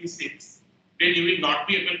IPv6, then you will not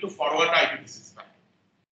be able to forward the IPv6 packet.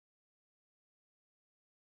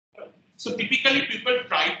 So typically people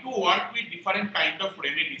try to work with different kind of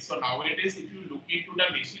remedies. So nowadays, if you look into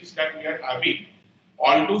the machines that we are having,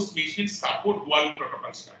 all those machines support dual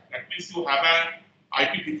protocol stack. That means you have an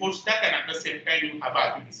IPv4 stack and at the same time you have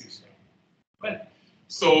an IPv6 stack. Well,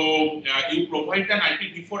 so you provide an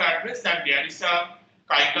IPv4 address and there is a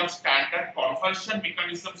kind of standard conversion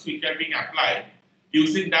mechanisms which are being applied.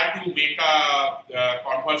 Using that, you make a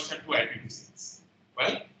conversion to IPv6.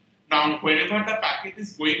 Well, now, whenever the packet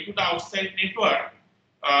is going to the outside network,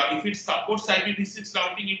 if it supports IPv6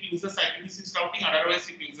 routing, it uses IPv6 routing, otherwise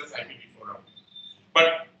it uses IPv4 routing.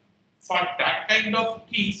 But for that kind of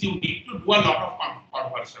keys, you need to do a lot of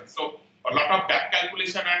conversion. So, a lot of back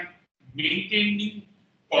calculation and maintaining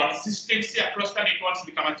consistency across the networks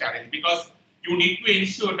become a challenge because you need to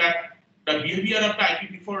ensure that the behavior of the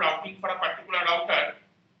IPv4 routing for a particular router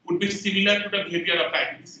would be similar to the behavior of the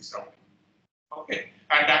IPv6 routing. Okay,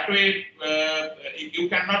 and that way you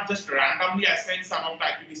cannot just randomly assign some of the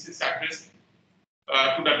IPv6 address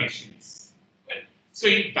to the machines. Right? So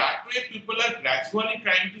in that way, people are gradually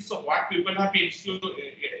trying to. So what people have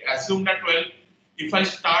assumed that, well, if I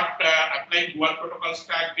start applying dual protocol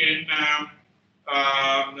stack, then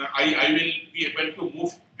I will be able to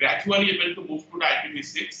move gradually to move to the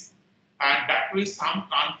IPv6, and that way some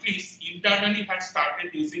countries internally have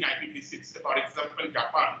started using IPv6. For example,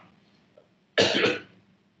 Japan.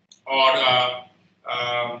 or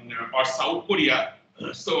South Korea.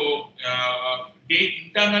 So they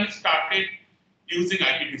internally started using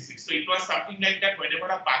IPv6. So it was something like that. Whenever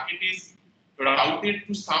a packet is routed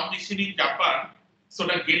to some machine in Japan, so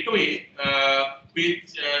the gateway to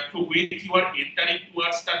which you are entering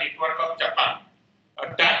towards the network of Japan,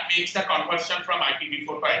 that makes the conversion from IPv4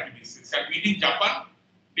 to IPv6. And within Japan,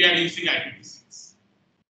 they are using IPv6.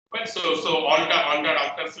 Well, so all the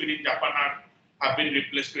routers within Japan have been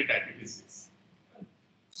replaced with IPv6.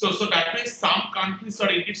 So that means some countries, or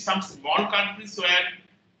indeed some small countries where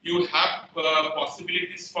you have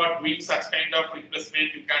possibilities for doing such kind of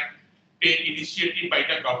replacement, you can take initiative by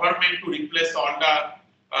the government to replace all the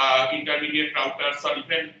intermediate routers, or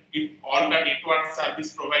even if all the network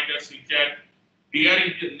service providers which are there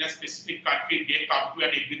in a specific country, they come to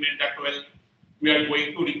an agreement that, well, we are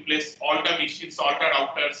going to replace all the machines, all the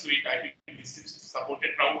routers with IPv6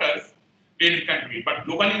 supported routers, then we can do it. But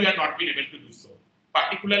globally, we are not been able to do so.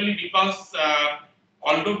 Particularly because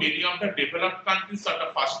although many of the developed countries or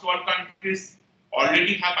the first world countries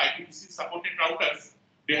already have IPv6 supported routers,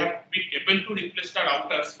 they have been able to replace the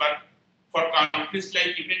routers. But for countries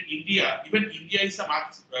like even India is a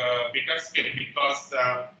much better scale because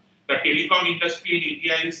the telecom industry in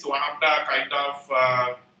India is one of the kind of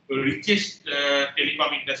richest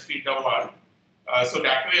telecom industry in the world. So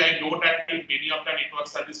that way I know that many of the network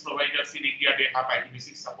service providers in India, they have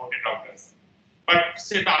IPv6 supported routers. But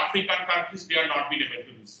say the African countries, they are not been able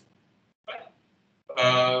to do so.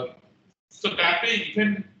 So that way,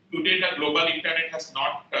 even today the global internet has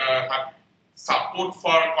not have support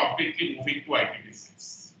for completely moving to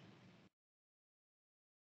IPv6.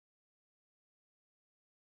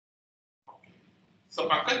 So,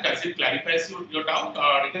 Pankaj, does it clarify your doubt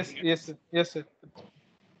or anything else? Yes, sir.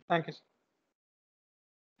 Thank you, sir.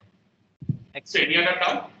 So, any other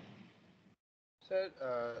doubt? Sir,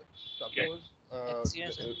 suppose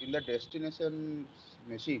in the destination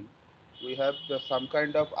machine, we have some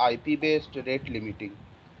kind of IP-based rate limiting.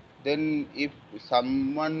 Then, if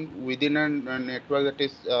someone within a network that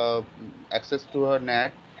is access to a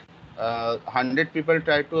NAT, 100 people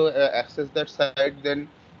try to access that site, then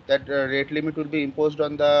that rate limit will be imposed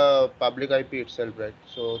on the public IP itself, right?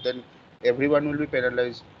 So then everyone will be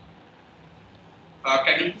penalized.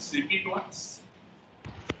 Can you please repeat once?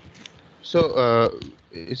 So,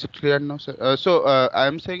 is it clear now, sir? I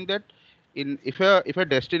am saying that in if a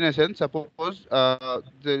destination, suppose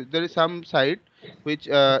there is some site which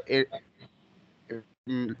say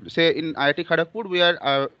in IIT Kharagpur we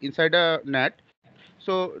are inside a NAT.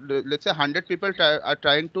 So let's say 100 people are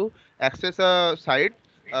trying to access a site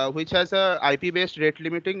which has a IP-based rate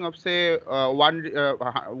limiting of say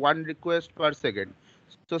one request per second.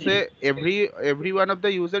 So say every one of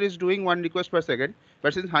the user is doing one request per second,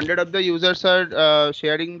 but since 100 of the users are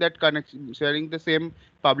sharing that connection, sharing the same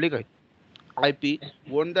public IP,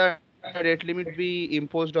 won't the rate limit be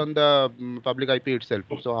imposed on the public IP itself?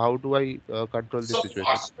 So how do I control this So, situation?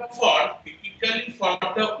 first of all, typically for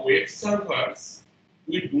the web servers,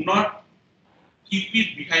 we do not keep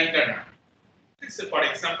it behind the NAT. So, for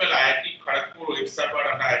example, IIT Kharagpur web server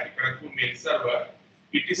and IIT Kharagpur mail server,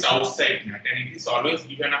 it is outside NAT and it is always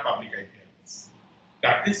given a public IP address.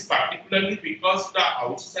 That is particularly because the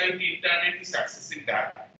outside internet is accessing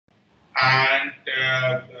that. And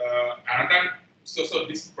another, so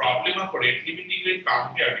this problem of rate limiting will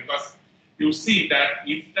come here because you see that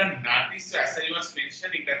if the NAT is, as I was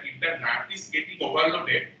mentioning, that if the NAT is getting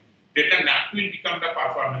overloaded, then the NAT will become the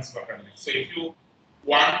performance bottleneck. So if you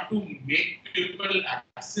want to make people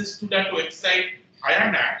access to that website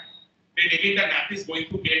via NAT, then again the NAT is going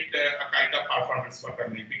to get a kind of performance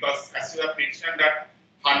bottleneck because as you have mentioned that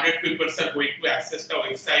 100 people are going to access the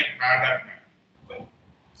website via that NAT.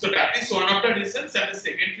 So that is one of the reasons, and the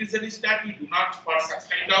second reason is that we do not, for such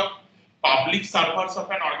kind of public servers of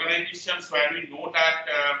an organization where we know that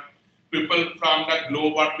people from the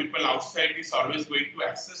globe or people outside is always going to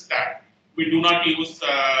access that, we do not use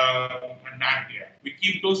NAT there. We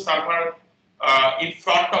keep those servers in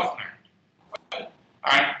front of NAT,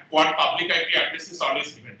 and one public IP address is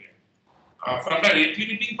always given there. From the rate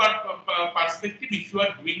limiting perspective, if you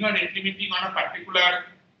are doing a rate limiting on a particular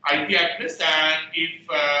IP address, and if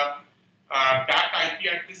that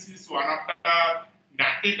IP address is one of the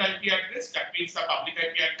NATed IP address, that means the public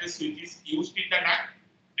IP address which is used in the NAT,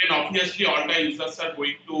 then obviously all the users are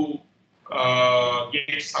going to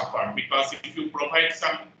get suffered because if you provide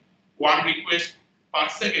some one request per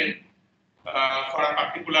second for a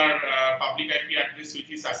particular public IP address which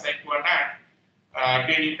is assigned to a NAT,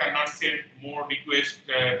 then you cannot send more requests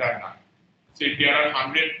than that. So if there are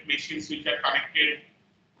 100 machines which are connected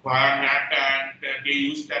via NAT and they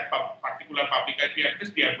use that particular public IP address,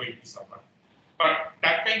 they are going to suffer. But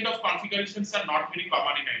that kind of configurations are not very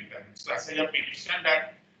common in the internet. So as I have mentioned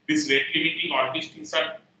that this rate limiting, all these things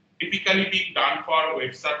are typically being done for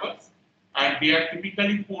web servers and they are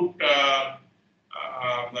typically put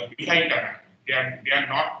behind the NAT. They are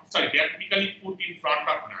not, sorry, they are typically put in front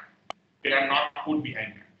of NAT. They are not put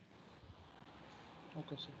behind NAT.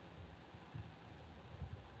 Okay, sir.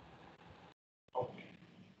 Okay.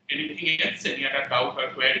 Anything else? Any other doubt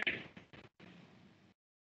or query?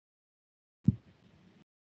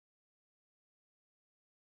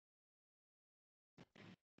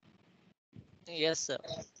 Yes, sir.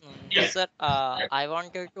 Yes. Sir, I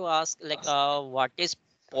wanted to ask, like, what is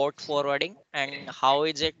port forwarding and how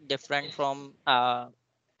is it different from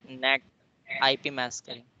NAT IP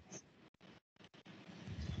masking?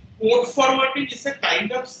 Port forwarding is a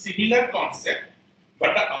kind of similar concept,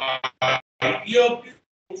 but the idea of this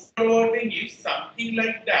port forwarding is something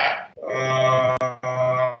like that.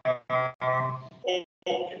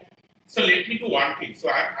 Okay. So let me do one thing. So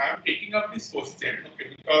I'm taking up this question,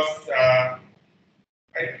 okay, because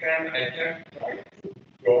I can try to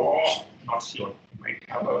draw. Not sure. Might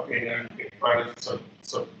have a pen and paper. So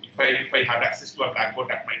if I had access to a blackboard,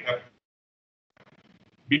 that might have.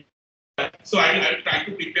 So I'll try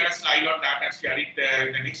to prepare a slide on that and share it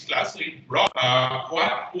in the next class. So in broad,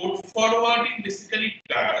 what port forwarding basically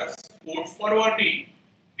does, port forwarding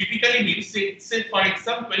typically means, say for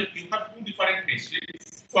example, you have two different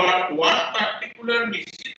machines. For one particular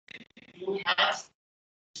machine, you have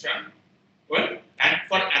well, and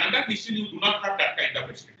for another machine you do not have that kind of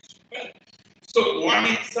restriction. Well, so one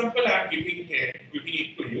example I am giving here, giving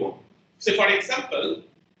it to you. So for example,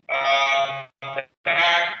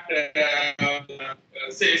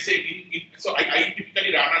 so I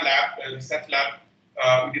typically run a lab, a research lab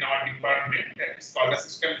within our department. It's called a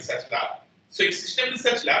system research lab. So in system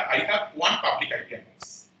research lab, I have one public IP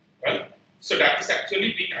address. Well, so that is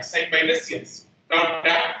actually being assigned by the CNC. Now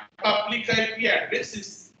that public IP address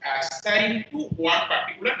is assigned to one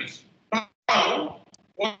particular machine. Now,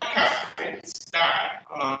 what happens that,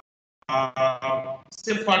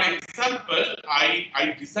 say for example,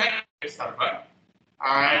 I design a server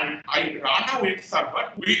and I run a web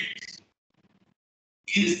server which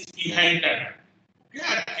is behind that.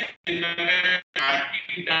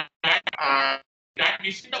 That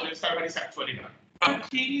machine, the web server is actually done. The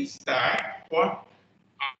thing is that what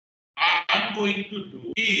I'm going to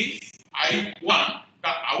do is I want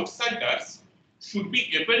the outsiders should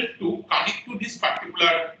be able to connect to this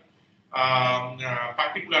particular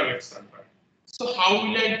particular web server. So how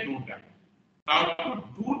will I do that? Now to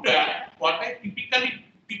do that, what I typically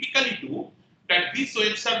do that this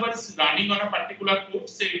web server is running on a particular port.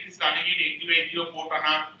 Say it is running in 8080 port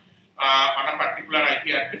on a particular IP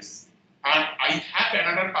address, and I have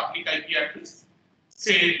another public IP address.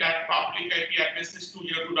 Say that public IP address is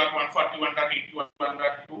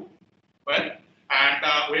 202.141.81.2. Well, and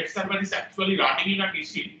the web server is actually running in a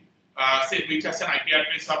machine, say which has an IP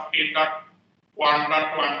address of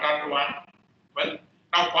 10.1.1.1. Well,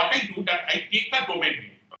 now what I do that I take the domain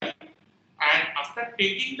name, well, and after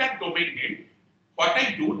taking that domain name, what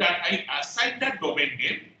I do that I assign that domain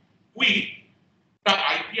name with the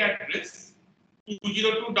IP address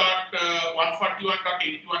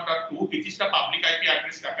 202.141.81.2, which is the public IP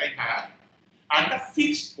address that I have, and the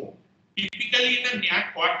fixed port. Typically in a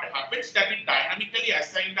NAT, what happens that it dynamically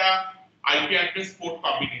assigns the IP address port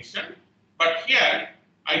combination, but here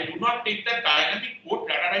I do not take the dynamic port,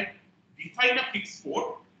 rather I define a fixed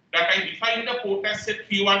port, that I define the port as say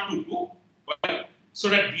 3122. Well, so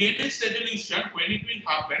the DNS resolution, when it will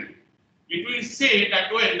happen, it will say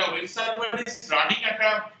that well, the web server is running at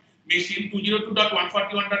a machine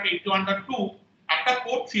 202.141.81.2 at a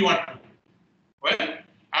port 312. Well,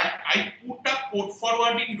 and I put a port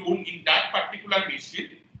forwarding rule in that particular machine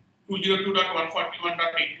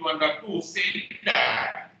 202.141.81.2 saying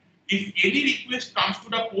that if any request comes to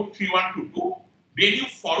the port 3122, then you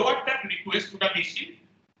forward that request to the machine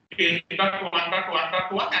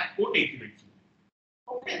 10.1.1.1 and port 8080.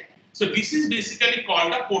 Okay, so this is basically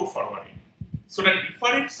called a port forwarding. So the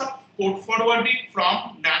difference of port forwarding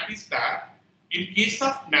from NAT is that in case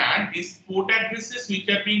of NAT, these port addresses which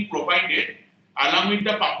are being provided along with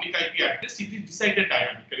the public IP address, it is decided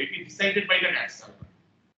dynamically. It is decided by the NAT server.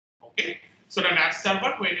 Okay, so the NAT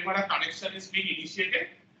server, whenever a connection is being initiated,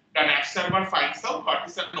 the NAT server finds out what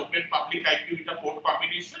is an open public IP with a port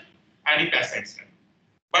combination and it assigns it.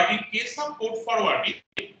 But in case of port forwarding,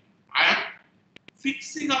 I am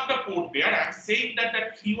fixing up the port there. I am saying that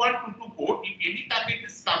the 3122 port, if any packet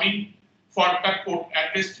is coming for that port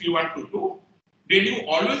address 3122, then you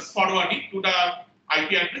always forward it to the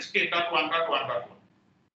IP address 10.1.1.1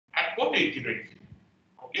 at port 8080.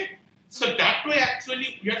 Okay, so that way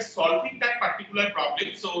actually we are solving that particular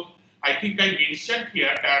problem. So I think I mentioned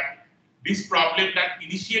here that this problem that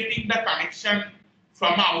initiating the connection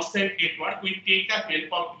from outside network will take a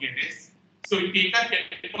help of DNS. So we take a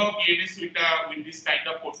help of DNS with this kind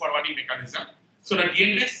of port forwarding mechanism. So the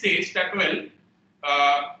DNS says that well,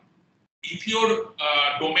 if your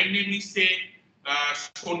domain name is say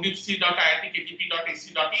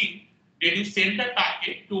shondipc.iitkgp.ac.in, then you send the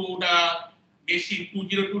packet to the machine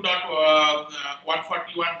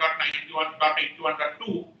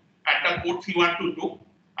 202.141.91.81.2 at the port 3122.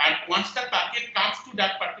 And once the packet comes to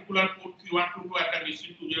that particular port 3122 at the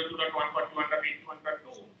machine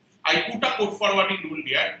 202.141.81.2, I put a port forwarding rule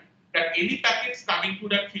there that any packets coming to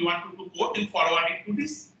that 3122 port will forward it to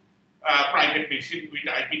this private machine with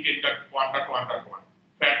IP 10.1.1.1,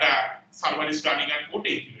 where the server is running at port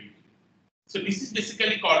 8080. So this is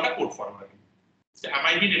basically called a port forwarding. So am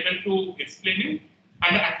I being able to explain you?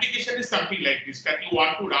 And the application is something like this, that you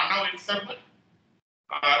want to run a web server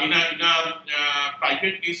in a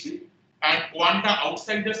private machine and want the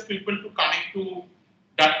outsiders people to connect to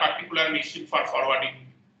that particular machine for forwarding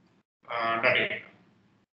the data.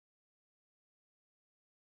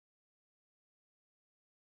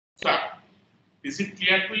 So, is it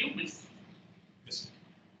clear to you, Miss?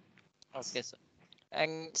 Okay, sir.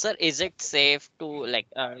 And sir, is it safe to like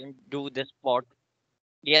do this port?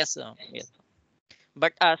 Yes, sir. Yes.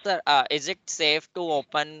 But sir, is it safe to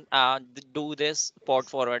open do this port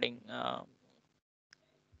forwarding?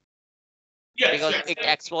 Yes, because yes, it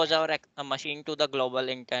yes. exposes our machine to the global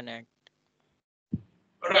internet.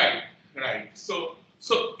 Right, right. So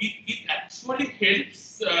it actually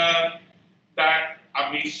helps that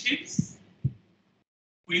machines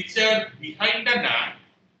which are behind the NAT,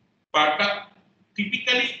 but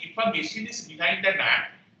typically if a machine is behind the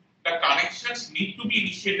NAT, the connections need to be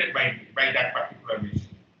initiated by that particular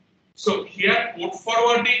machine. So here port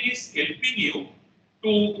forwarding is helping you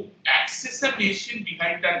to access a machine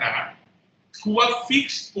behind the NAT through a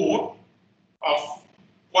fixed port of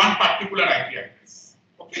one particular IP address.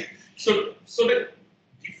 Okay. So the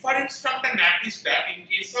difference from the NAT is that in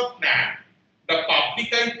case of NAT, the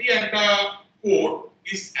public IP and the port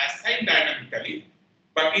is assigned dynamically,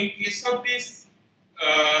 but in case of this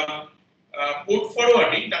port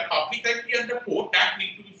forwarding, the public IP and the port that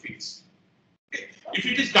need to be fixed. Okay. If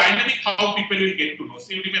it is dynamic, how people will get to know?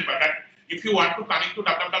 So you remember that if you want to connect to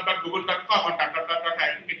www.google.com or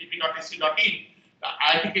www.itkdp.ac.in, the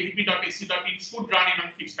itkdp.ac.in should run in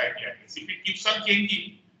a fixed IP address. If it keeps on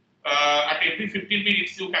changing at every 15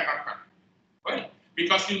 minutes, you cannot connect. Well,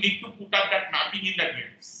 because you need to put up that mapping in the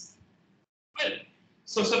DNS. Well,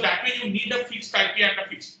 so that way you need a fixed IP and a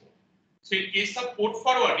fixed port. So in case of port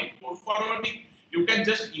forwarding, you can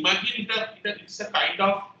just imagine it's a kind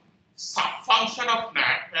of sub-function of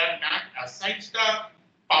NAT, where NAT assigns the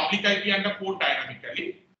public IP and the port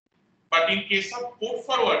dynamically. But in case of port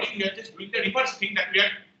forwarding, we are just doing the reverse thing, that we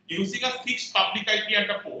are using a fixed public IP and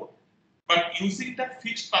the port, but using that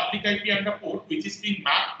fixed public IP and the port, which is being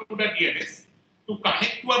mapped to the DNS, to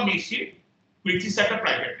connect to a machine which is at a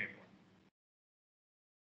private network.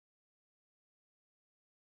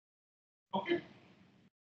 Okay.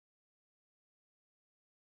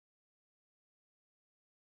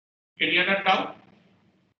 Any other doubt?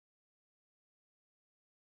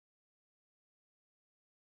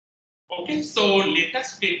 Okay, so let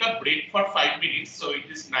us take a break for 5 minutes. So it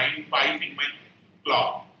is 9:05 in my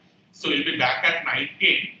clock. So we'll be back at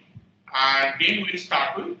 9:10, and then we'll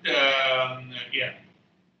start with yeah.